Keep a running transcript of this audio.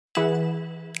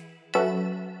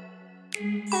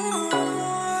Turun.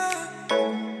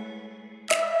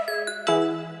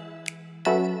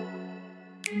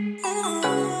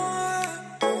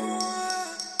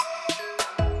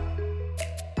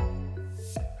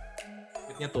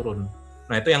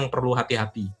 Nah, itu yang perlu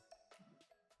hati-hati.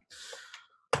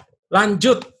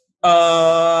 Lanjut,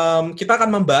 kita akan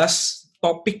membahas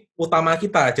topik utama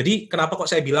kita. Jadi, kenapa kok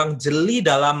saya bilang jeli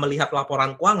dalam melihat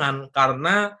laporan keuangan?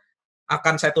 Karena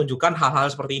akan saya tunjukkan hal-hal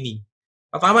seperti ini.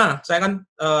 Pertama, saya akan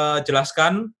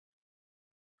jelaskan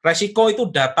resiko itu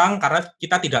datang karena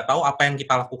kita tidak tahu apa yang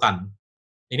kita lakukan.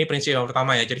 Ini prinsip yang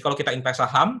pertama ya. Jadi kalau kita invest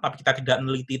saham, tapi kita tidak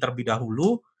meneliti terlebih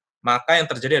dahulu, maka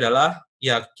yang terjadi adalah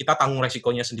ya kita tanggung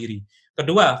resikonya sendiri.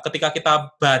 Kedua, ketika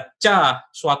kita baca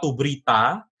suatu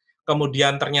berita,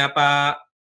 kemudian ternyata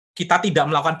kita tidak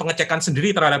melakukan pengecekan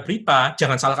sendiri terhadap berita,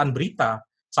 jangan salahkan berita,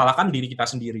 salahkan diri kita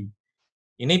sendiri.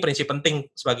 Ini prinsip penting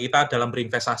sebagai kita dalam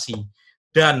berinvestasi.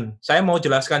 Dan saya mau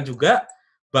jelaskan juga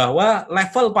bahwa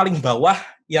level paling bawah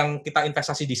yang kita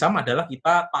investasi di saham adalah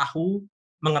kita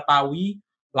mengetahui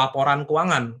laporan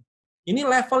keuangan. Ini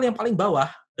level yang paling bawah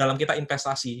dalam kita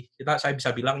investasi. Saya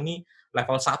bisa bilang ini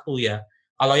level 1 ya.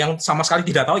 Kalau yang sama sekali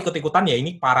tidak tahu ikut-ikutan ya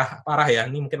ini parah ya,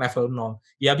 ini mungkin level 0.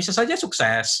 Ya bisa saja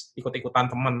sukses ikut-ikutan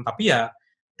teman, tapi ya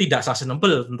tidak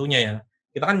sustainable tentunya ya.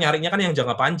 Kita kan nyarinya kan yang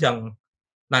jangka panjang.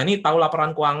 Nah, ini tahu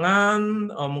laporan keuangan,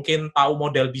 mungkin tahu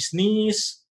model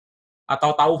bisnis,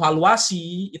 atau tahu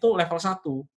valuasi, itu level 1.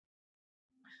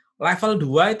 Level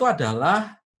 2 itu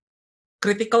adalah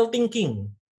critical thinking.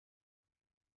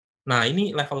 Nah,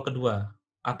 ini level kedua,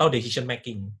 atau decision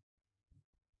making.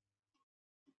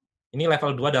 Ini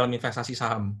level 2 dalam investasi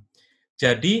saham.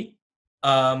 Jadi,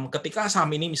 ketika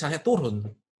saham ini misalnya turun,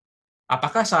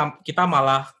 apakah kita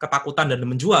malah ketakutan dan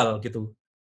menjual gitu?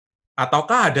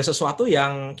 Ataukah ada sesuatu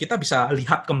yang kita bisa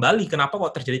lihat kembali, kenapa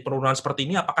kok terjadi penurunan seperti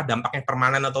ini, apakah dampaknya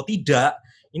permanen atau tidak?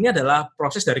 Ini adalah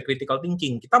proses dari critical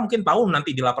thinking. Kita mungkin tahu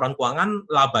nanti di laporan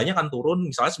keuangan labanya akan turun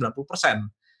misalnya 90%.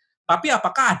 Tapi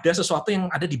apakah ada sesuatu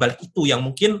yang ada di balik itu yang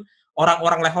mungkin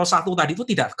orang-orang level 1 tadi itu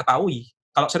tidak ketahui?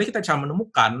 Kalau sering kita bisa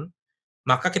menemukan,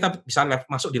 maka kita bisa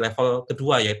masuk di level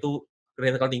kedua, yaitu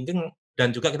critical thinking,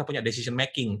 dan juga kita punya decision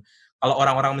making. Kalau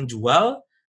orang-orang menjual,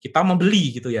 kita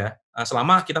membeli gitu ya.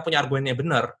 Selama kita punya argumennya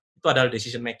benar, itu adalah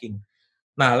decision making.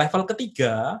 Nah, level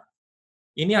ketiga,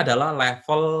 ini adalah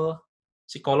level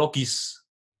psikologis,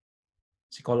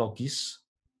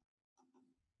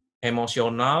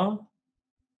 emosional,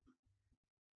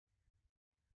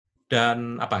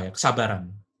 dan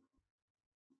kesabaran.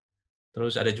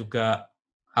 Terus ada juga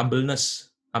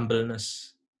humbleness.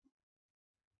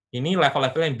 Ini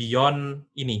level-level yang beyond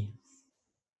ini.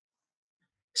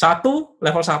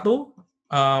 Level 1,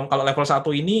 kalau level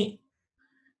 1 ini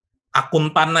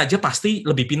akuntan aja pasti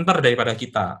lebih pintar daripada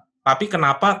kita. Tapi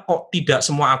kenapa kok tidak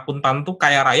semua akuntan tuh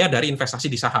kaya raya dari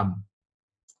investasi di saham?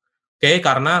 Oke,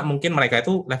 karena mungkin mereka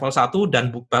itu level 1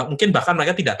 dan mungkin bahkan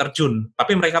mereka tidak terjun,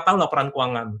 tapi mereka tahu laporan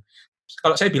keuangan.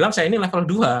 Kalau saya bilang saya ini level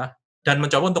 2 dan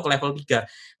mencoba untuk level 3.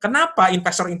 Kenapa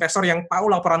investor-investor yang tahu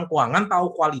laporan keuangan,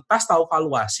 tahu kualitas, tahu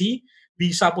valuasi,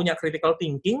 bisa punya critical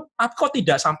thinking, tapi kok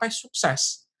tidak sampai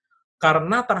sukses?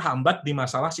 Karena terhambat di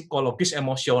masalah psikologis,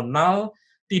 emosional,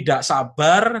 tidak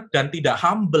sabar, dan tidak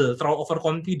humble, terlalu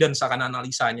overconfidence akan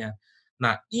analisanya.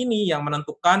 Nah, ini yang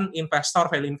menentukan investor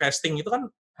value investing itu kan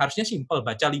harusnya simple,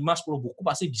 baca 5-10 buku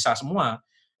pasti bisa semua.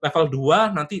 Level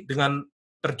 2 nanti dengan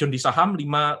terjun di saham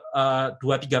 2-3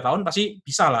 tahun pasti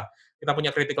bisa lah. Kita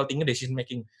punya critical thinking, decision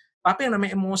making. Tapi yang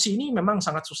namanya emosi ini memang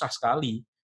sangat susah sekali.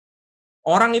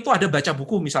 Orang itu ada baca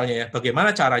buku misalnya ya,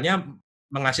 bagaimana caranya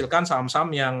menghasilkan saham-saham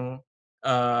yang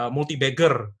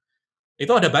multi-bagger.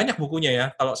 Itu ada banyak bukunya ya.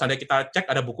 Kalau seandainya kita cek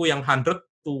ada buku yang 100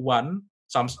 to 1,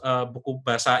 buku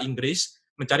bahasa Inggris,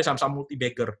 mencari saham-saham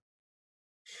multi-bagger.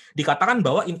 Dikatakan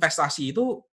bahwa investasi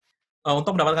itu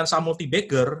untuk mendapatkan saham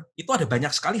multi-bagger, itu ada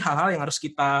banyak sekali hal-hal yang harus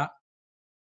kita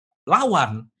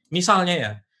lawan. Misalnya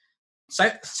ya,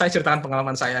 saya ceritakan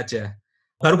pengalaman saya aja.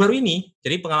 Baru-baru ini,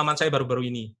 jadi pengalaman saya baru-baru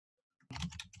ini.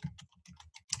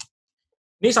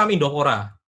 Ini saham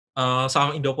Indopora.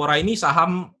 Saham Indopora ini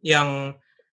saham yang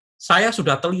saya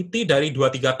sudah teliti dari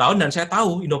 2-3 tahun dan saya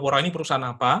tahu Indopora ini perusahaan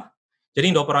apa.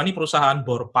 Jadi Indopora ini perusahaan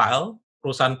bore pile,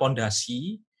 perusahaan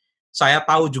pondasi. Saya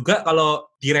tahu juga kalau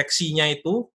direksinya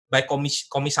itu, baik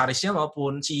komisarisnya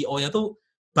maupun CEO-nya itu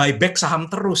buyback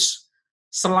saham terus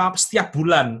setiap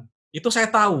bulan. Itu saya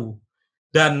tahu.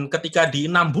 Dan ketika di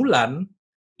 6 bulan,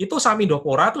 itu saham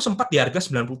Indopora itu sempat di harga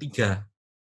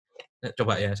 93.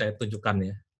 Coba ya, saya tunjukkan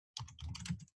ya.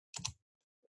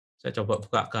 Saya coba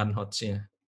bukakan HOTS-nya.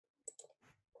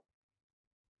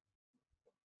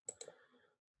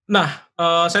 Nah,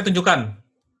 saya tunjukkan.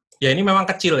 Ya, ini memang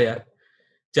kecil ya.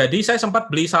 Jadi saya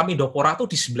sempat beli saham Indopora tuh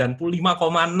di 95,6.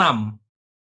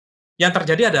 Yang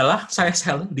terjadi adalah saya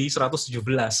sell di 117,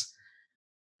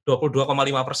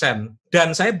 22,5%.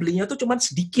 Dan saya belinya tuh cuma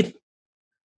sedikit.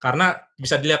 Karena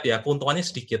bisa dilihat ya, keuntungannya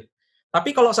sedikit.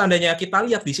 Tapi kalau seandainya kita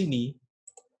lihat di sini,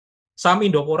 saham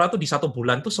Indopora tuh di 1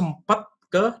 bulan tuh sempat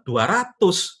ke 200.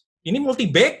 Ini multi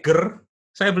bagger.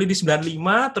 Saya beli di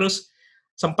 95, terus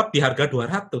sempat di harga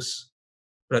 200.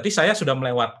 Berarti saya sudah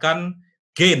melewatkan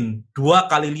gain 2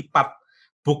 kali lipat.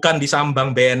 Bukan di saham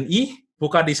Bank BNI,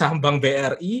 bukan di saham Bank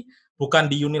BRI, bukan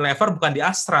di Unilever, bukan di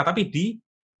Astra, tapi di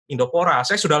Indopora.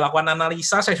 Saya sudah lakukan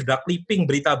analisa, saya sudah clipping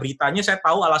berita-beritanya, saya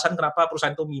tahu alasan kenapa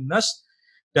perusahaan itu minus,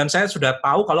 dan saya sudah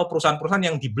tahu kalau perusahaan-perusahaan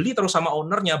yang dibeli terus sama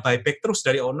ownernya, buyback terus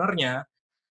dari ownernya,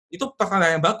 itu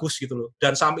pertanda yang bagus gitu loh.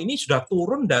 Dan saham ini sudah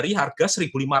turun dari harga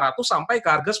 1.500 sampai ke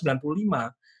harga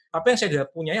 95. Tapi yang saya tidak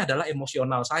punya adalah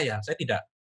emosional saya. Saya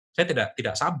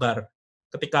tidak sabar.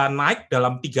 Ketika naik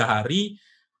dalam 3 hari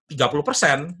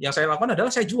 30%, yang saya lakukan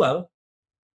adalah saya jual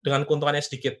dengan keuntungannya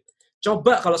sedikit.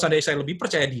 Coba kalau seandainya saya lebih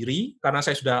percaya diri, karena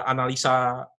saya sudah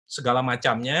analisa segala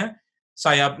macamnya,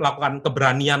 saya melakukan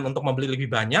keberanian untuk membeli lebih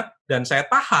banyak, dan saya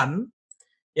tahan,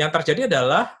 yang terjadi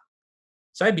adalah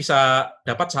saya bisa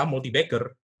dapat saham multi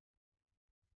bagger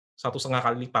 1,5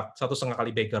 kali lipat, 1,5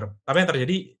 kali bagger. Tapi yang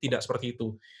terjadi tidak seperti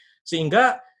itu.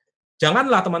 Sehingga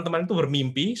janganlah teman-teman itu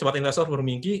bermimpi, sobat investor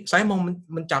bermimpi, saya mau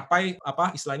mencapai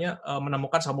apa istilahnya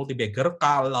menemukan saham multi bagger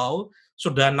kalau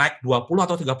sudah naik 20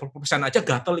 atau 30% aja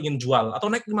gatel ingin jual, atau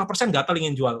naik 5% gatel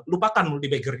ingin jual. Lupakan multi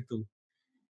bagger itu.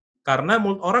 Karena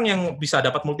orang yang bisa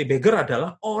dapat multi bagger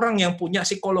adalah orang yang punya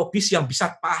psikologis yang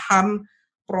bisa tahan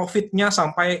profitnya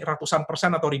sampai ratusan persen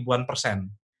atau ribuan persen.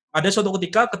 Ada suatu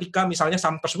ketika misalnya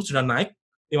saham tersebut sudah naik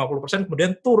 50%,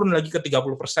 kemudian turun lagi ke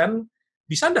 30%,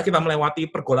 bisa enggak kita melewati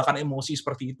pergolakan emosi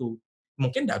seperti itu?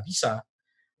 Mungkin enggak bisa.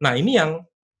 Nah, ini yang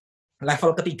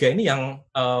level ketiga ini yang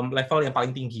level yang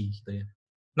paling tinggi gitu ya.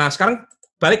 Nah, sekarang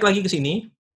balik lagi ke sini.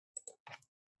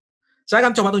 Saya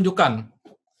akan coba tunjukkan.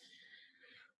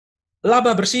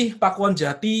 Laba bersih Pakuwon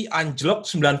Jati anjlok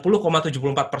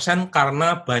 90,74%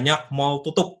 karena banyak mall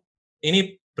tutup.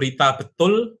 Ini berita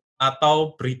betul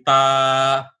atau berita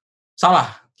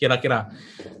salah kira-kira.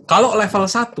 Kalau level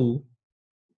 1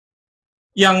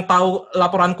 yang tahu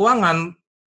laporan keuangan,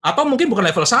 atau mungkin bukan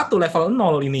level 1, level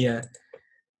 0 ini ya.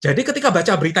 Jadi ketika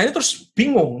baca berita ini terus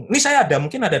bingung. Ini saya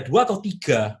mungkin ada 2 atau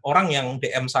 3 orang yang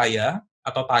DM saya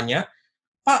atau tanya,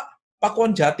 Pak,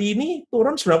 Pakuwon Jati ini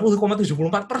turun 90,74%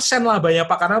 lah banyak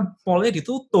Pak, karena mall-nya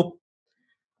ditutup.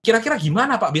 Kira-kira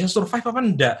gimana Pak, bisa survive apa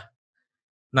enggak?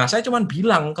 Nah, saya cuma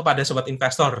bilang kepada sobat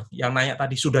investor yang nanya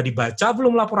tadi, sudah dibaca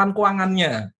belum laporan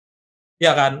keuangannya?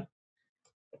 Ya kan?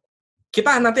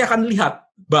 Kita nanti akan lihat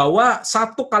bahwa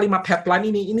satu kalimat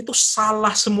headline ini tuh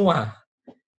salah semua.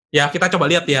 Ya, kita coba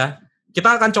lihat ya.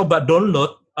 Kita akan coba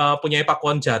download punya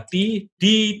Pakuwon Jati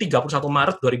di 31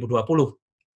 Maret 2020.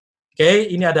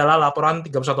 Oke, ini adalah laporan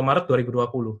 31 Maret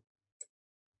 2020.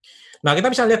 Nah,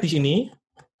 kita bisa lihat di sini.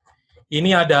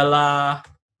 Ini adalah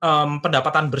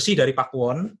pendapatan bersih dari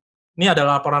Pakuwon. Ini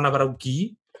adalah laporan laba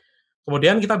rugi.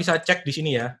 Kemudian kita bisa cek di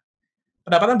sini ya.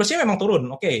 Pendapatan bersih memang turun,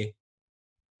 oke.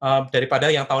 Daripada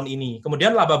yang tahun ini.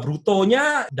 Kemudian laba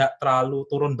brutonya tidak terlalu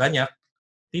turun banyak.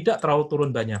 Tidak terlalu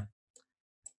turun banyak.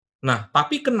 Nah,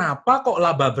 tapi kenapa kok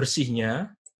laba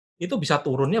bersihnya itu bisa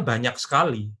turunnya banyak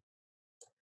sekali?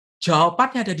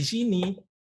 Jawabannya ada di sini.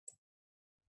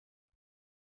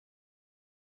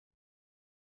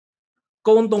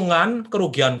 Keuntungan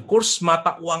kerugian kurs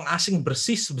mata uang asing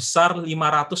bersih sebesar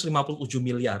 557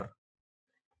 miliar.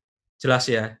 Jelas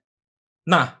ya?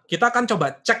 Nah, kita akan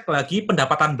coba cek lagi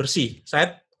pendapatan bersih.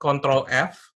 Saya Ctrl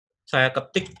F, saya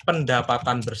ketik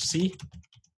pendapatan bersih,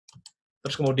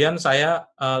 terus kemudian saya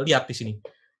lihat di sini.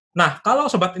 Nah, kalau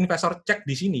sobat investor cek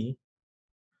di sini,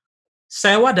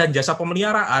 sewa dan jasa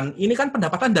pemeliharaan, ini kan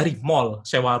pendapatan dari mall,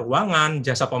 sewa ruangan,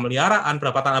 jasa pemeliharaan,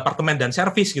 pendapatan apartemen dan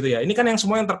servis gitu ya. Ini kan yang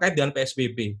semua yang terkait dengan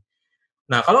PSBB.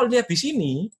 Nah, kalau lihat di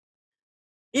sini,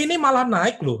 ini malah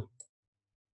naik loh.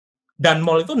 Dan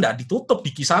mall itu enggak ditutup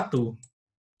di Q1.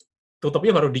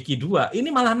 Tutupnya baru di Q2. Ini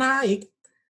malah naik.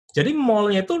 Jadi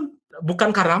mall-nya itu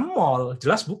bukan karena mall,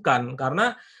 jelas bukan.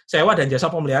 Karena sewa dan jasa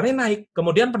pemeliharaannya naik.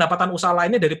 Kemudian pendapatan usaha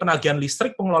lainnya dari penagihan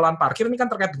listrik, pengelolaan parkir, ini kan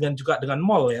terkait juga dengan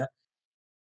mall ya.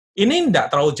 Ini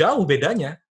enggak terlalu jauh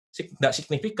bedanya, enggak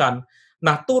signifikan.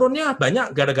 Nah, turunnya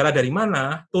banyak gara-gara dari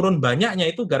mana? Turun banyaknya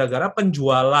itu gara-gara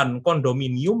penjualan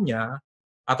kondominiumnya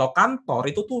atau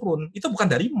kantor itu turun. Itu bukan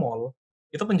dari mall.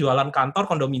 Itu penjualan kantor,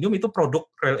 kondominium, itu produk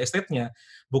real estate-nya,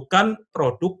 bukan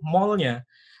produk mall-nya.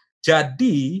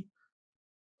 Jadi,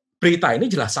 berita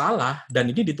ini jelas salah, dan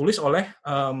ini ditulis oleh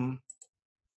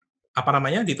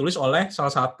ditulis oleh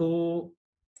salah satu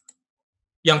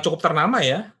yang cukup ternama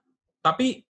ya,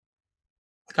 tapi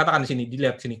katakan di sini,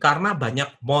 dilihat sini, karena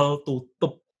banyak mall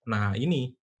tutup. Nah, ini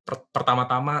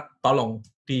pertama-tama tolong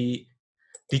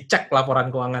dicek laporan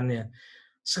keuangannya.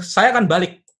 Saya akan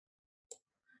balik.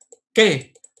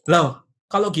 Oke, loh,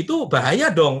 kalau gitu bahaya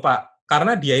dong, Pak,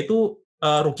 karena dia itu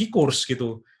rugi kurs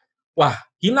gitu. Wah,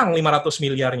 hilang 500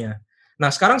 miliarnya. Nah,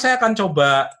 sekarang saya akan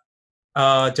coba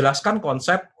jelaskan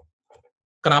konsep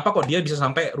kenapa kok dia bisa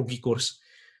sampai rugi kurs.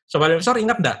 Sobat investor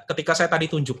ingat nggak ketika saya tadi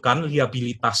tunjukkan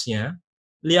liabilitasnya,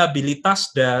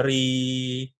 liabilitas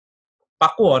dari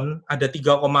Pakuwon ada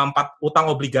 3,4 utang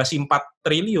obligasi 4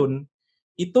 triliun,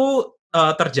 itu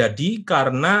terjadi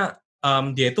karena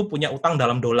dia itu punya utang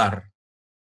dalam dolar.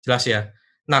 Jelas ya?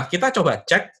 Nah, kita coba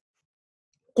cek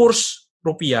kurs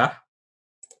rupiah.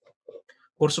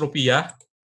 Kurs rupiah,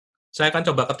 saya akan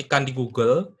coba ketikkan di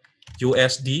Google,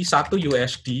 USD, 1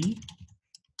 USD,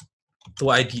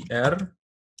 2 IDR,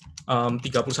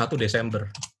 31 Desember.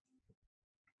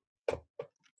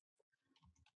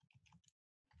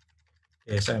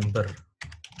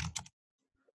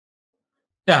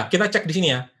 Ya, kita cek di sini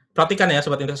ya. Perhatikan ya,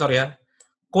 sobat investor ya.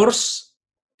 Kurs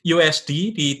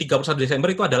USD di 31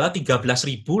 Desember itu adalah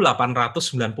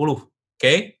 13.890.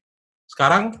 Oke.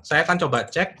 Sekarang saya akan coba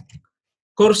cek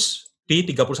kurs di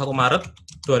 31 Maret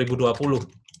 2020.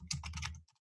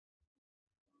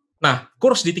 Nah,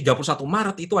 kurs di 31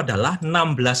 Maret itu adalah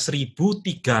 16.347.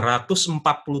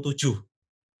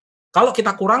 Kalau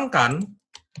kita kurangkan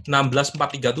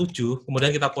 16.437,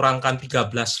 kemudian kita kurangkan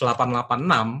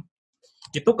 13.886,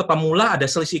 itu ketemulah ada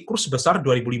selisih kurs sebesar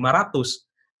 2.500.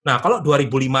 Nah, kalau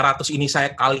 2.500 ini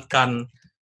saya kalikan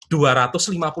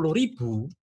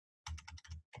 250.000,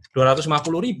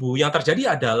 yang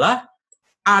terjadi adalah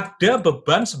ada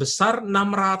beban sebesar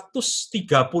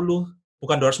 630,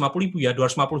 bukan 250.000 ya,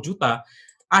 250 juta.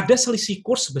 Ada selisih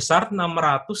kurs sebesar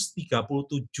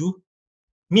 637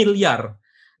 miliar.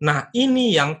 Nah,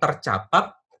 ini yang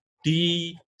tercatat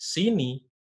di sini.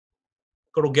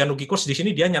 Kerugian rugi kurs di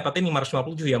sini dia nyatatin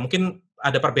 557 ya. Mungkin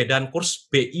ada perbedaan kurs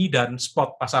BI dan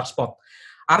spot, pasar spot.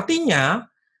 Artinya,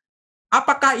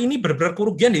 apakah ini benar-benar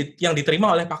kerugian yang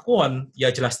diterima oleh Pakuwon?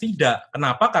 Ya jelas tidak.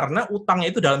 Kenapa? Karena utangnya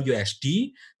itu dalam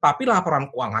USD, tapi laporan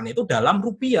keuangan itu dalam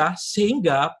rupiah,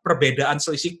 sehingga perbedaan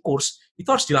selisih kurs itu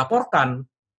harus dilaporkan.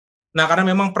 Nah, karena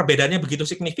memang perbedaannya begitu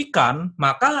signifikan,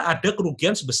 maka ada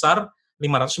kerugian sebesar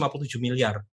 557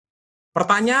 miliar.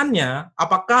 Pertanyaannya,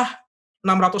 apakah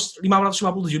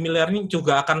 557 miliar ini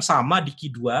juga akan sama di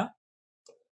Q2?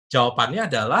 Jawabannya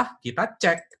adalah kita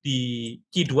cek di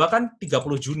Q2 kan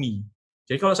 30 Juni.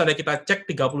 Jadi kalau seandainya kita cek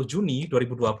 30 Juni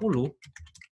 2020,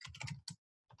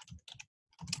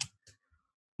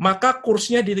 maka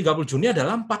kursnya di 30 Juni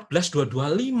adalah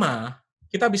 14.225.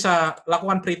 Kita bisa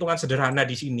lakukan perhitungan sederhana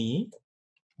di sini.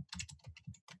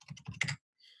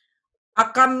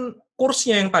 Akan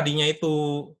kursnya yang tadinya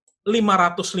itu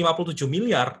 557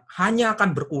 miliar hanya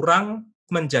akan berkurang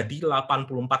menjadi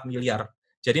 84 miliar.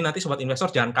 Jadi nanti sobat investor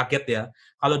jangan kaget ya.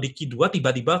 Kalau di Q2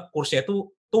 tiba-tiba kursnya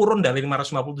itu turun dari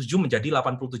 557 menjadi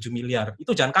 87 miliar.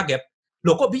 Itu jangan kaget.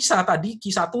 Loh kok bisa tadi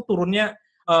Q1 turunnya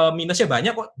minusnya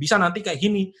banyak kok bisa nanti kayak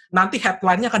gini. Nanti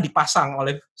headline-nya akan dipasang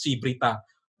oleh si berita.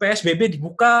 PSBB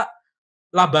dibuka,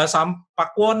 laba saham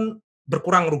Pakuwon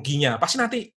berkurang ruginya. Pasti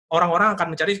nanti orang-orang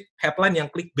akan mencari headline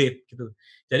yang clickbait gitu.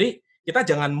 Jadi kita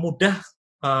jangan mudah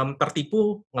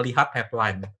tertipu melihat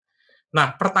headline.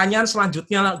 Nah, pertanyaan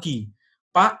selanjutnya lagi,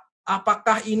 Pak,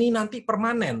 apakah ini nanti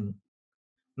permanen?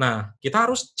 Nah, kita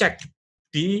harus cek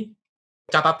di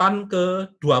catatan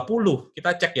ke-20.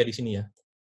 Kita cek ya di sini ya.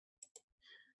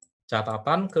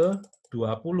 Catatan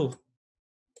ke-20.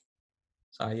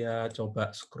 Saya coba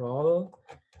scroll.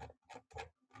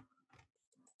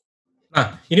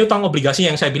 Nah, ini utang obligasi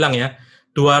yang saya bilang ya,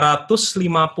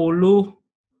 250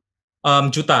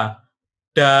 juta.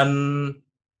 Dan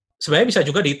sebenarnya bisa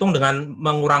juga dihitung dengan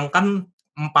mengurangkan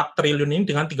 4 triliun ini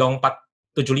dengan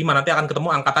 3,475, nanti akan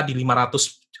ketemu angka tadi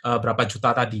 500 berapa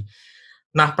juta tadi.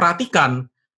 Nah, perhatikan,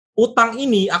 utang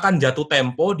ini akan jatuh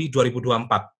tempo di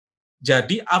 2024.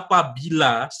 Jadi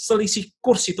apabila selisih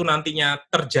kurs itu nantinya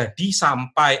terjadi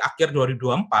sampai akhir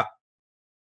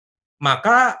 2024,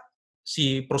 maka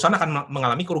si perusahaan akan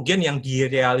mengalami kerugian yang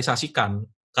direalisasikan.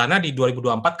 Karena di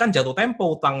 2024 kan jatuh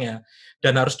tempo utangnya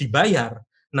dan harus dibayar.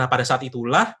 Nah, pada saat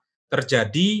itulah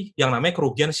terjadi yang namanya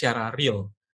kerugian secara real.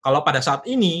 Kalau pada saat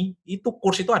ini, itu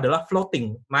kurs itu adalah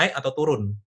floating, naik atau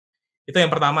turun. Itu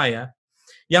yang pertama ya.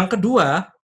 Yang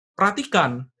kedua,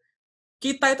 perhatikan,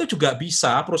 kita itu juga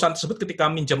bisa, perusahaan tersebut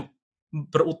ketika minjem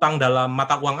berutang dalam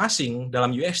mata uang asing,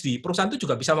 dalam USD, perusahaan itu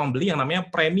juga bisa membeli yang namanya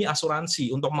premi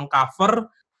asuransi untuk mengcover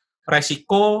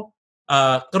resiko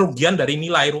kerugian dari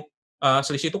nilai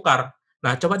selisih tukar.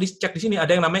 Nah, coba dicek di sini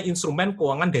ada yang namanya instrumen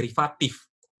keuangan derivatif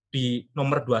di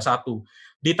nomor 21.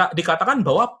 Dikatakan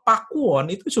bahwa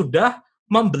Pakuwon itu sudah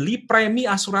membeli premi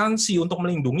asuransi untuk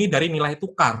melindungi dari nilai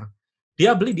tukar.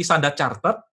 Dia beli di Standard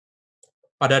Chartered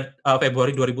pada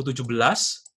Februari 2017,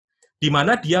 di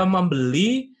mana dia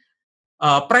membeli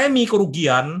premi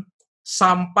kerugian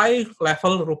sampai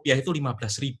level rupiah itu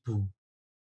 15.000.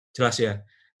 Jelas ya?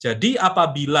 Jadi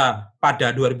apabila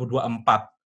pada 2024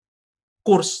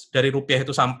 kurs dari rupiah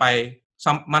itu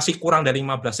masih kurang dari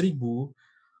 15.000,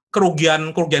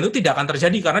 kerugian itu tidak akan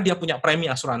terjadi karena dia punya premi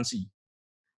asuransi.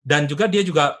 Dan juga dia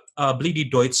juga beli di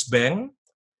Deutsche Bank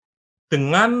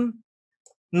dengan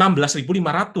 16.500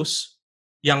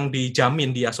 yang dijamin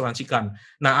diasuransikan.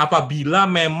 Nah, apabila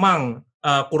memang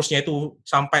kursnya itu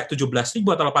sampai 17.000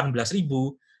 atau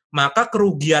 18.000, maka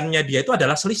kerugiannya dia itu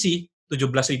adalah selisih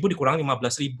 17.000 dikurangi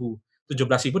 15.000,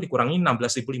 17.000 dikurangi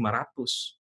 16.500.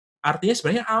 Artinya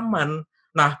sebenarnya aman.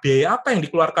 Nah, biaya apa yang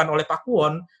dikeluarkan oleh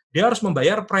Pakuwon? Dia harus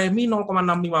membayar premi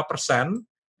 0,65%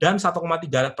 dan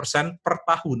 1,3% per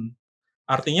tahun.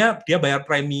 Artinya dia bayar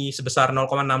premi sebesar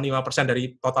 0,65%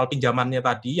 dari total pinjamannya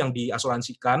tadi yang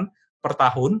diasuransikan per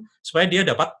tahun, supaya dia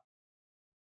dapat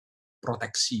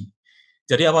proteksi.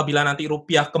 Jadi apabila nanti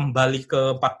rupiah kembali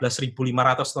ke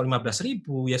 14.500 atau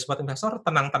 15.000, ya sobat investor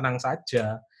tenang-tenang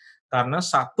saja. Karena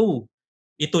satu,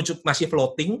 itu masih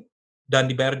floating dan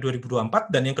dibayar 2024,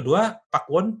 dan yang kedua,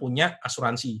 Pakuwon punya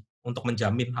asuransi untuk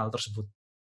menjamin hal tersebut.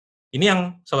 Ini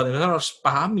yang sobat investor harus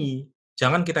pahami.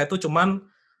 Jangan kita itu cuman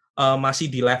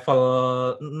masih di level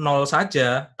 0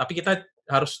 saja, tapi kita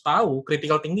harus tahu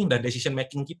critical thinking dan decision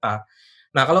making kita.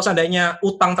 Nah, kalau seandainya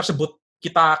utang tersebut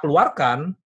kita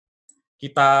keluarkan,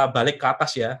 kita balik ke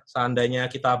atas ya, seandainya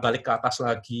kita balik ke atas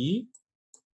lagi,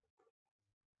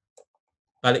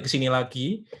 balik ke sini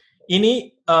lagi,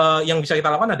 ini yang bisa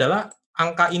kita lakukan adalah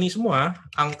angka ini semua,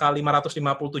 angka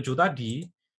 557 tadi,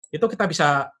 itu kita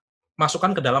bisa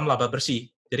masukkan ke dalam laba bersih.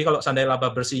 Jadi kalau seandainya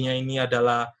laba bersihnya ini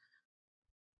adalah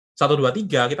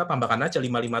 123, kita tambahkan aja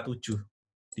 557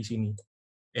 di sini.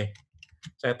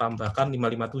 Saya tambahkan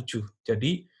 557.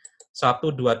 Jadi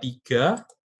 123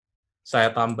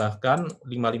 saya tambahkan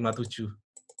 557.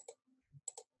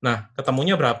 Nah,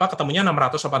 ketemunya berapa? Ketemunya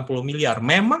 680 miliar.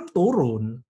 Memang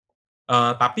turun,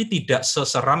 tapi tidak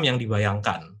seseram yang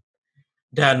dibayangkan.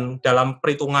 Dan dalam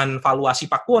perhitungan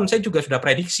valuasi Pakuwon, saya juga sudah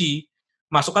prediksi,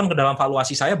 masukkan ke dalam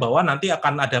valuasi saya bahwa nanti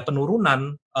akan ada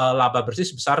penurunan laba bersih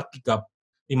sebesar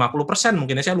 50%,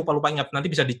 mungkin saya lupa ingat, nanti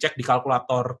bisa dicek di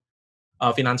kalkulator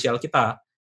finansial kita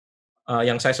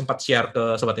yang saya sempat share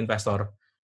ke sobat investor.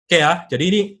 Oke ya, jadi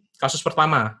ini kasus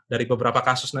pertama dari beberapa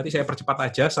kasus, nanti saya percepat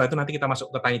aja, setelah itu nanti kita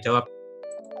masuk ke tanya jawab.